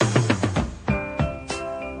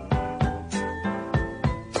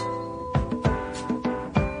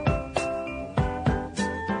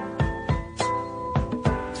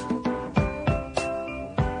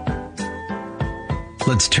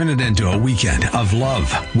Let's turn it into a weekend of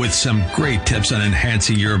love with some great tips on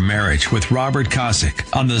enhancing your marriage with Robert Kosick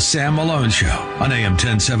on The Sam Malone Show on AM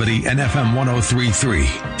 1070 and FM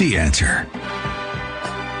 103.3. The Answer.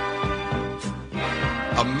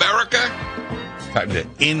 America, time to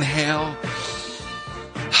inhale,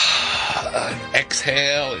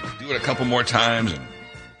 exhale, do it a couple more times and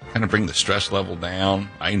kind of bring the stress level down.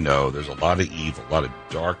 I know there's a lot of evil, a lot of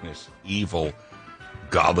darkness, evil,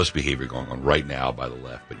 godless behavior going on right now by the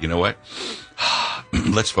left. But you know what?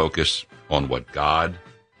 Let's focus on what God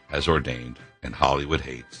has ordained and Hollywood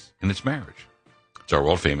hates, and it's marriage. It's our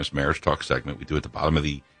world-famous Marriage Talk segment. We do at the bottom of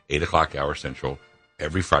the 8 o'clock hour Central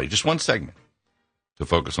every Friday. Just one segment to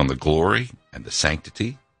focus on the glory and the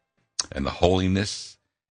sanctity and the holiness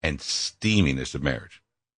and steaminess of marriage.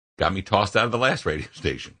 Got me tossed out of the last radio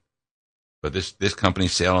station. But this company,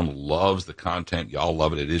 Salem, loves the content. Y'all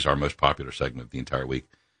love it. It is our most popular segment of the entire week.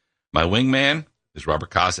 My wingman is Robert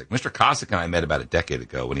Kosick. Mr. Kosick and I met about a decade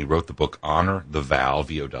ago when he wrote the book Honor the Vow,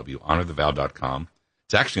 V-O-W, honorthevow.com.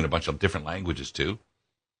 It's actually in a bunch of different languages, too,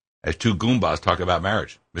 as two Goombas talk about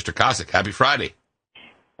marriage. Mr. Kosick, happy Friday.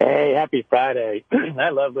 Hey, happy Friday. I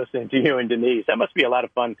love listening to you and Denise. That must be a lot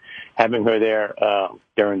of fun having her there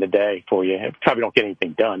during the day for you. Probably don't get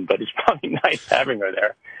anything done, but it's probably nice having her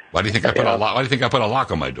there. Why do you think I put a lock? Why do you think I put a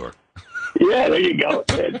lock on my door? Yeah, there you go.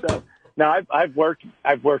 And so, now I've worked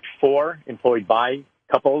for employed by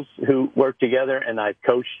couples who work together, and I've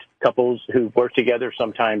coached couples who work together.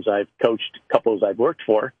 Sometimes I've coached couples I've worked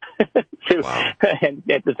for too, Wow. and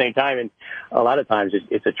at the same time. And a lot of times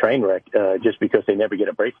it's a train wreck just because they never get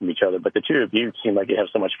a break from each other. But the two of you seem like you have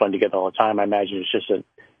so much fun together all the time. I imagine it's just an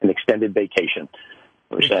extended vacation.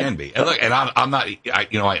 It can be. And look, and I'm not.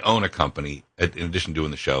 I own a company in addition to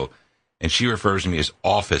doing the show, and she refers to me as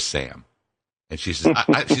Office Sam, and she says,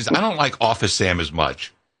 I don't like Office Sam as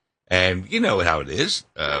much. And you know how it is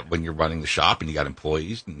when you're running the shop and you got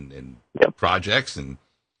employees and Yep. projects, and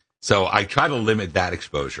so I try to limit that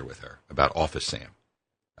exposure with her about Office Sam.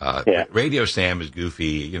 Yeah. Radio Sam is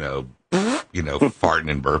goofy,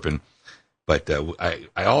 farting and burping. But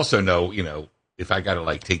I also know, if I got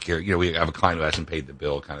to take care, we have a client who hasn't paid the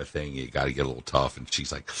bill kind of thing. You got to get a little tough. And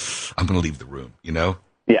she's like, I'm going to leave the room, Yeah.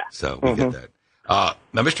 So we get that.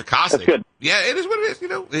 Now, Mr. Kosick, good. yeah, it is what it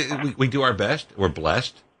is. We do our best. We're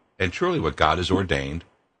blessed. And truly what God has ordained,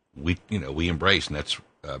 we embrace, and that's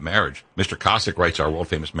marriage. Mr. Kosick writes our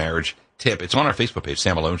world-famous marriage tip. It's on our Facebook page,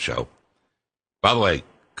 Sam Malone Show. By the way,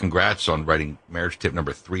 congrats on writing marriage tip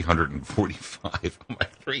number 345. Oh, my,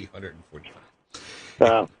 345.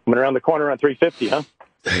 Went around the corner on 350, huh?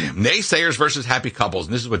 Damn. Naysayers versus happy couples.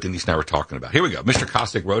 And this is what Denise and I were talking about. Here we go. Mr.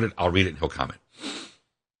 Kosick wrote it. I'll read it and he'll comment.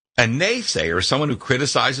 A naysayer is someone who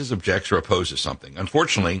criticizes, objects, or opposes something.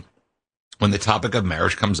 Unfortunately, when the topic of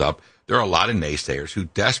marriage comes up, there are a lot of naysayers who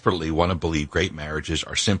desperately want to believe great marriages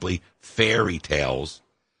are simply fairy tales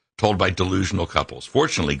told by delusional couples.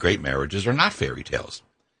 Fortunately, great marriages are not fairy tales.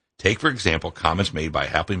 Take, for example, comments made by a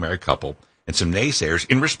happily married couple and some naysayers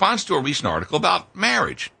in response to a recent article about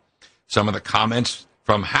marriage. Some of the comments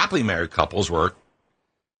from happily married couples were,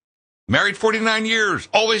 married 49 years,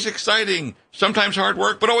 always exciting, sometimes hard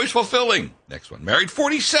work, but always fulfilling. Next one. Married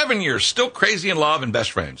 47 years, still crazy in love and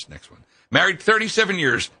best friends. Next one. Married 37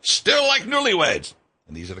 years, still like newlyweds.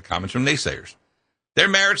 And these are the comments from naysayers. Their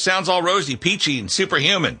marriage sounds all rosy, peachy, and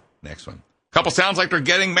superhuman. Next one. Couple sounds like they're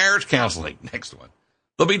getting marriage counseling. Next one.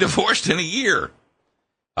 They'll be divorced in a year.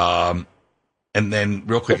 And then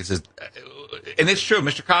real quick, it says, and it's true,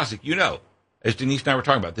 Mr. Kosick, as Denise and I were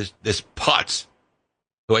talking about, this putz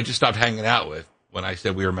who I just stopped hanging out with when I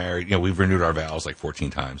said we were married. We've renewed our vows like 14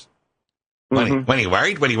 times. When he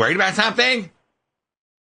worried? When he worried about something?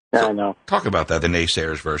 So, I know. Talk about that, the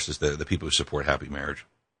naysayers versus the people who support happy marriage.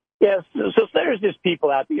 Yes, so there's just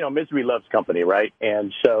people out there, misery loves company, right?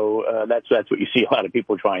 And so that's what you see a lot of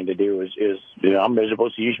people trying to do is I'm miserable,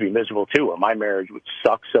 so you should be miserable too, or my marriage would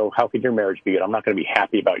suck, so how could your marriage be good? I'm not going to be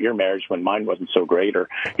happy about your marriage when mine wasn't so great, or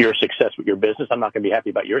your success with your business. I'm not going to be happy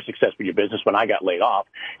about your success with your business when I got laid off.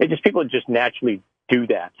 People just naturally do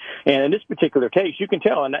that. And in this particular case, you can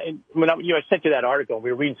tell, and when I sent you that article, we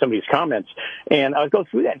were reading some of these comments, and I would go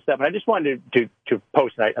through that and stuff, and I just wanted to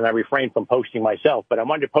post, and I refrained from posting myself, but I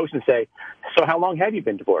wanted to post and say, so how long have you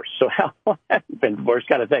been divorced? So how long have you been divorced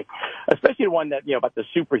kind of thing? Especially the one that, about the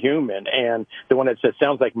superhuman, and the one that says,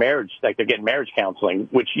 sounds like marriage, like they're getting marriage counseling,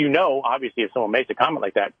 which obviously if someone makes a comment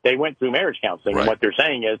like that, they went through marriage counseling, right. And what they're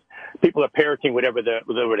saying is people are parroting whatever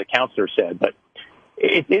the counselor said, but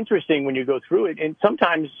it's interesting when you go through it, and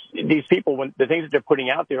sometimes these people, when the things that they're putting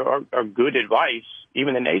out there are good advice,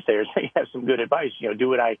 even the naysayers, they have some good advice. Do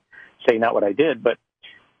what I say, not what I did. But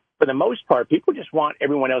for the most part, people just want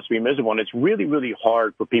everyone else to be miserable. And it's really, really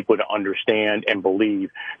hard for people to understand and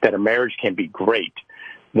believe that a marriage can be great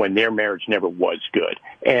when their marriage never was good.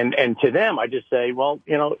 And to them, I just say, well,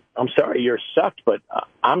 I'm sorry you're sucked, but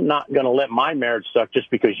I'm not going to let my marriage suck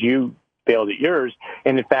just because you failed at yours.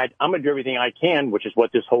 And in fact, I'm going to do everything I can, which is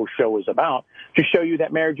what this whole show is about, to show you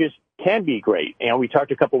that marriages can be great. And we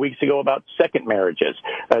talked a couple of weeks ago about second marriages.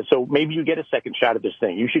 So maybe you get a second shot at this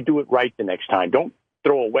thing. You should do it right the next time. Don't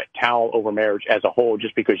throw a wet towel over marriage as a whole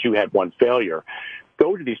just because you had one failure.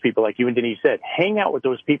 Go to these people, like you and Denise said. Hang out with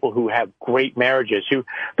those people who have great marriages.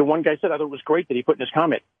 The one guy said, I thought it was great that he put in his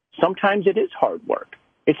comment, sometimes it is hard work.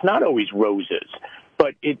 It's not always roses,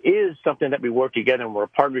 but it is something that we work together and we're a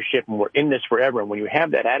partnership and we're in this forever. And when you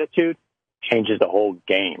have that attitude, changes the whole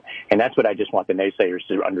game. And that's what I just want the naysayers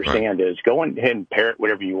to understand is go ahead and parrot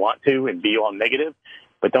whatever you want to and be all negative,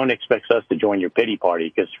 but don't expect us to join your pity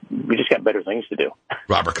party because we just got better things to do.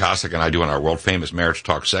 Robert Kosick and I do on our world-famous Marriage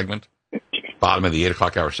Talk segment, bottom of the 8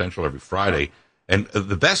 o'clock hour Central every Friday. And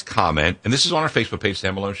the best comment, and this is on our Facebook page,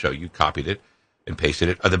 Sam Malone Show, you copied it and pasted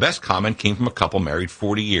it. The best comment came from a couple married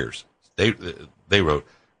 40 years. They wrote,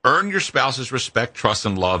 earn your spouse's respect, trust,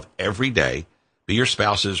 and love every day. Be your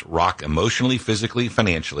spouse's rock emotionally, physically,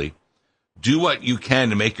 financially. Do what you can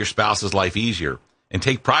to make your spouse's life easier and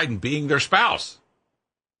take pride in being their spouse.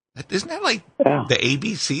 Isn't that like the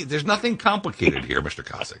ABC? There's nothing complicated here, Mr.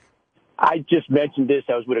 Kosick. I just mentioned this.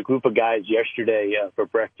 I was with a group of guys yesterday for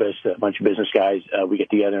breakfast, a bunch of business guys. We get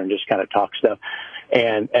together and just kind of talk stuff.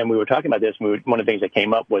 And we were talking about this. One of the things that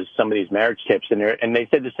came up was some of these marriage tips in there. And they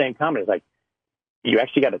said the same comment. It's like, you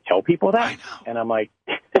actually got to tell people that? I know. And I'm like,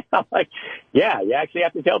 yeah, you actually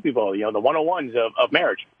have to tell people, the 101s of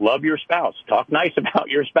marriage. Love your spouse. Talk nice about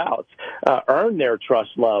your spouse. Earn their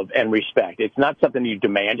trust, love, and respect. It's not something you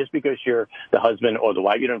demand just because you're the husband or the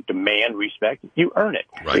wife. You don't demand respect. You earn it.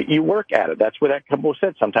 Right. You work at it. That's what that couple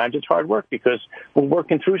said. Sometimes it's hard work because we're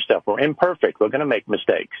working through stuff. We're imperfect. We're going to make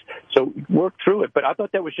mistakes. So work through it. But I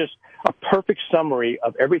thought that was just a perfect summary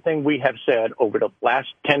of everything we have said over the last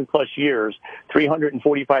 10-plus years,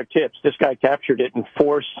 345 tips. This guy captured it in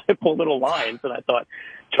 4 simple little lines, and I thought,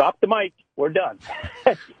 drop the mic, we're done.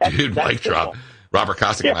 Dude, mic drop. Robert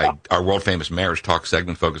Kosick and I, our world-famous Marriage Talk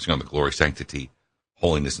segment focusing on the glory, sanctity,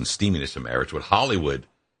 holiness, and steaminess of marriage, what Hollywood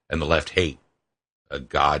and the left hate.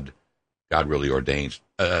 God really ordains.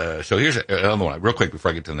 So here's another one, real quick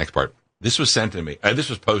before I get to the next part. This was sent to me. This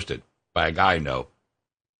was posted by a guy I know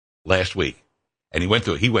last week, and he went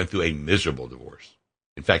through a miserable divorce.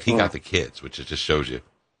 In fact, he got the kids, which just shows you.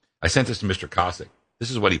 I sent this to Mr. Kosick. This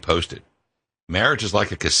is what he posted. Marriage is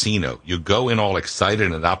like a casino. You go in all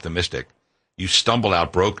excited and optimistic. You stumble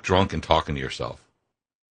out broke, drunk, and talking to yourself.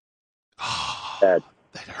 Oh, that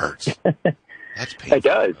hurts. That's painful. It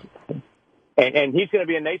does. And he's going to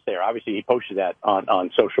be a naysayer. Obviously, he posted that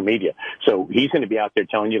on social media. So he's going to be out there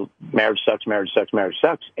telling you marriage sucks, marriage sucks, marriage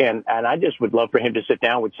sucks. And I just would love for him to sit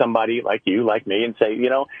down with somebody like you, like me, and say,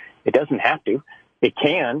 it doesn't have to. It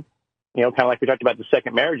can. Kind of like we talked about the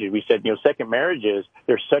second marriages. We said, second marriages,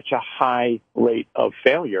 there's such a high rate of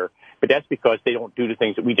failure, but that's because they don't do the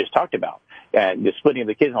things that we just talked about, and the splitting of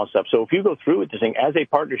the kids and all stuff. So if you go through with this thing as a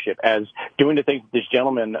partnership, as doing the things that this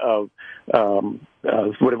gentleman of,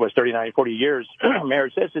 what it was, 39, 40 years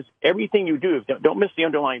marriage says, is everything you do, don't miss the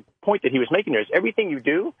underlying point that he was making there, is everything you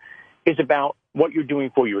do is about what you're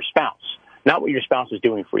doing for your spouse, not what your spouse is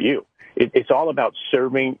doing for you. It's all about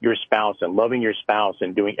serving your spouse and loving your spouse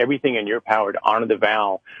and doing everything in your power to honor the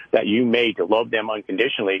vow that you made to love them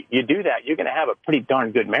unconditionally. You do that, you're going to have a pretty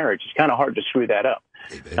darn good marriage. It's kind of hard to screw that up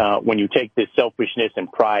when you take this selfishness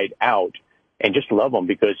and pride out and just love them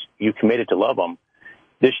because you committed to love them.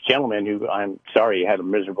 This gentleman, who I'm sorry had a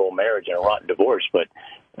miserable marriage and a rotten divorce, but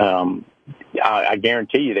I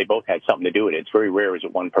guarantee you they both had something to do with it. It's very rare as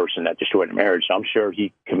one person that destroyed a marriage. So I'm sure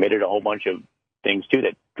he committed a whole bunch of things too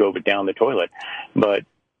that drove it down the toilet. But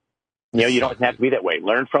you don't have to be that way.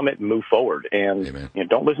 Learn from it and move forward. And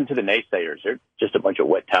don't listen to the naysayers. They're just a bunch of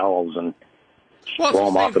wet towels and throw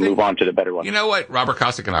them off and move on to the better one. You know what? Robert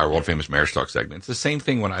Kosick and I, our world famous Marriage Talk segment. It's the same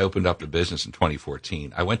thing when I opened up the business in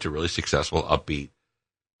 2014. I went to really successful, upbeat,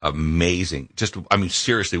 amazing,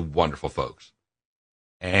 seriously wonderful folks.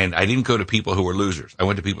 And I didn't go to people who were losers. I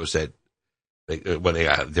went to people who said, they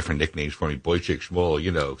got different nicknames for me, Boychik,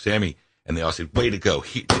 Shmuel, Sammy. And they all said, way to go.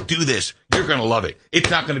 Do this. You're going to love it.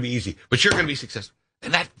 It's not going to be easy, but you're going to be successful.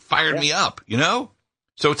 And that fired me up,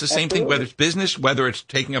 So it's the same thing, whether it's business, whether it's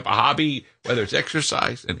taking up a hobby, whether it's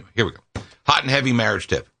exercise. Anyway, here we go. Hot and heavy marriage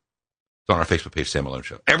tip. It's on our Facebook page, Sam Malone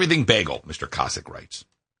Show. Everything bagel, Mr. Kosick writes.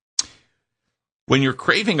 When you're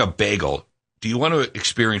craving a bagel, Do you want to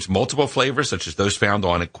experience multiple flavors, such as those found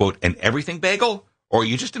on, quote, an everything bagel? Or are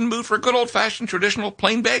you just in the mood for a good old-fashioned traditional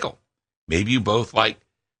plain bagel? Maybe you both like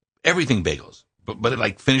everything bagels, but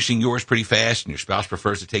like finishing yours pretty fast, and your spouse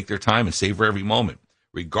prefers to take their time and savor every moment.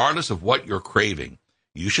 Regardless of what you're craving,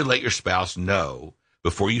 you should let your spouse know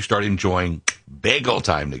before you start enjoying bagel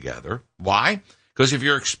time together. Why? Because if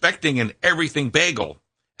you're expecting an everything bagel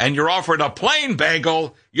and you're offered a plain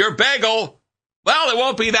bagel, your bagel, well, it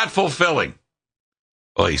won't be that fulfilling.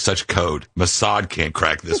 Oh, he's such code. Mossad can't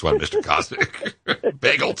crack this one, Mr. Kostick.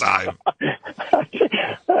 Bagel time.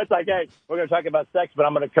 It's like, hey, we're going to talk about sex, but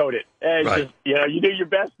I'm going to code it. And Right. just, you do your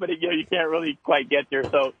best, but you can't really quite get there.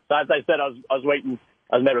 So as I said, I was waiting.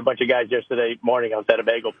 I was met with a bunch of guys yesterday morning. I was at a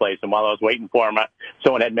bagel place, and while I was waiting for them,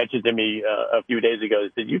 someone had mentioned to me a few days ago,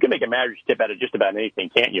 they said, you can make a marriage tip out of just about anything,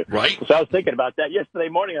 can't you? Right. So I was thinking about that yesterday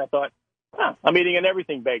morning. I thought, I'm eating an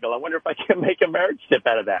everything bagel. I wonder if I can make a marriage tip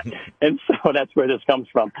out of that. And so that's where this comes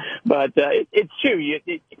from. But it's true.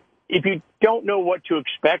 If you don't know what to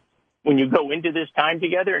expect when you go into this time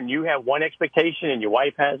together and you have one expectation and your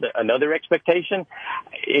wife has another expectation,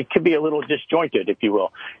 it could be a little disjointed, if you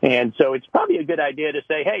will. And so it's probably a good idea to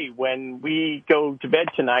say, hey, when we go to bed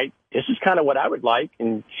tonight, this is kind of what I would like.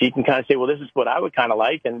 And she can kind of say, well, this is what I would kind of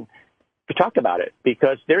like. And we talk about it,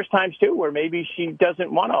 because there's times, too, where maybe she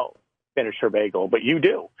doesn't want to finish her bagel, but you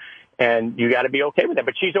do. And you got to be okay with that.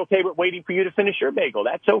 But she's okay with waiting for you to finish your bagel.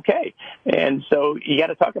 That's okay. And so you got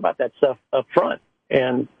to talk about that stuff up front.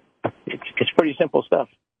 And it's pretty simple stuff.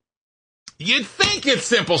 You'd think it's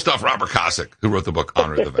simple stuff, Robert Kostick, who wrote the book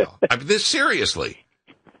Honor the Vow. I mean, this seriously.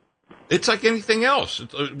 It's like anything else.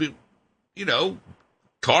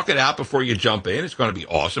 Talk it out before you jump in. It's going to be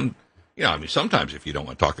awesome. Sometimes if you don't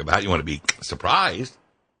want to talk about it, you want to be surprised.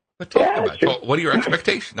 But talk about it. Well, what are your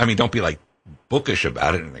expectations? I mean, don't be like bookish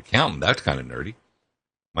about it. An accountant, that's kind of nerdy.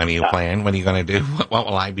 When are you plan? What are you going to do? What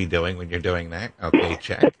will I be doing when you're doing that? Okay,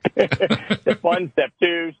 check. Step 1, step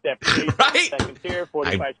 2, step 3, right? 30 seconds here,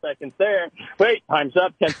 45 seconds there. Wait, time's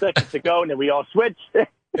up, 10 seconds to go, and then we all switch.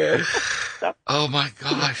 Oh, my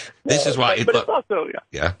gosh. This is why. But it's also,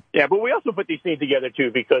 yeah, but we also put these things together,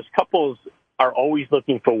 too, because couples are always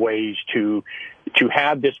looking for ways to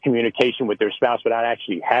have this communication with their spouse without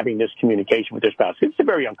actually having this communication with their spouse. It's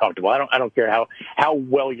very uncomfortable. I don't care how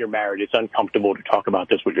well you're married. It's uncomfortable to talk about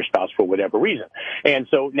this with your spouse for whatever reason. And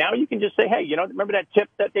so now you can just say, hey, remember that tip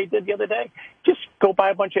that they did the other day? Just go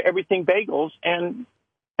buy a bunch of everything bagels and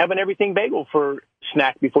have an everything bagel for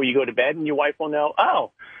snack before you go to bed, and your wife will know,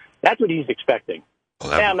 oh, that's what he's expecting.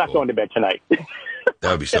 I'm not going to bed tonight.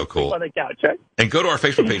 That would be so cool. On the couch, right? And go to our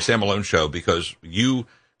Facebook page, Sam Malone Show, because you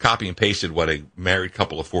copy and pasted what a married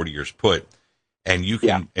couple of 40 years put, and you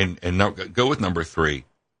can and go with number 3.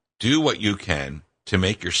 Do what you can to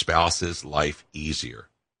make your spouse's life easier.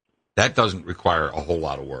 That doesn't require a whole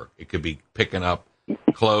lot of work. It could be picking up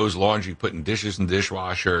clothes, laundry, putting dishes in the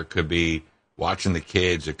dishwasher. It could be watching the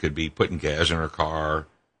kids. It could be putting gas in her car.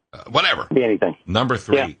 Whatever. Be anything. Number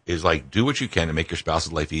 3 is like, do what you can to make your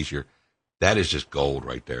spouse's life easier. That is just gold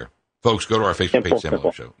right there. Folks, go to our Facebook page, Sam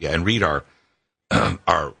Malone Show. Yeah, and read our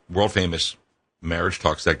world-famous Marriage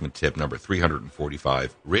Talk segment tip number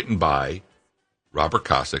 345, written by Robert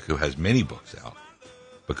Kostick, who has many books out.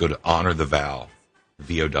 But go to Honor the Vow,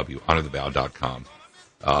 VOW, honorthevow.com,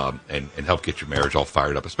 and help get your marriage all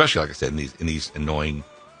fired up, especially, like I said, in these annoying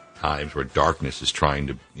times where darkness is trying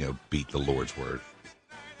to beat the Lord's word.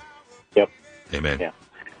 Yep. Amen. Yeah.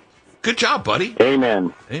 Good job, buddy.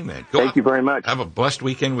 Amen. Amen. Thank you very much. Have a blessed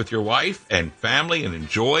weekend with your wife and family, and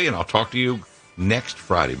enjoy, and I'll talk to you next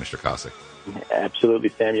Friday, Mr. Kostick. Absolutely,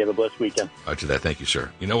 Sam. You have a blessed weekend. To that, thank you,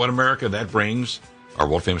 sir. You know what, America? That brings our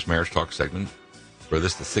world-famous Marriage Talk segment for the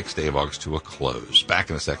 6th day of August to a close. Back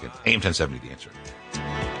in a second. AM 1070, The Answer.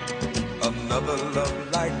 Another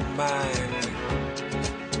love like mine.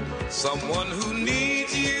 Someone who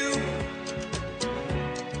needs you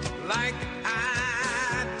like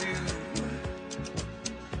I do.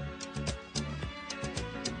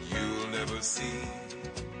 You'll never see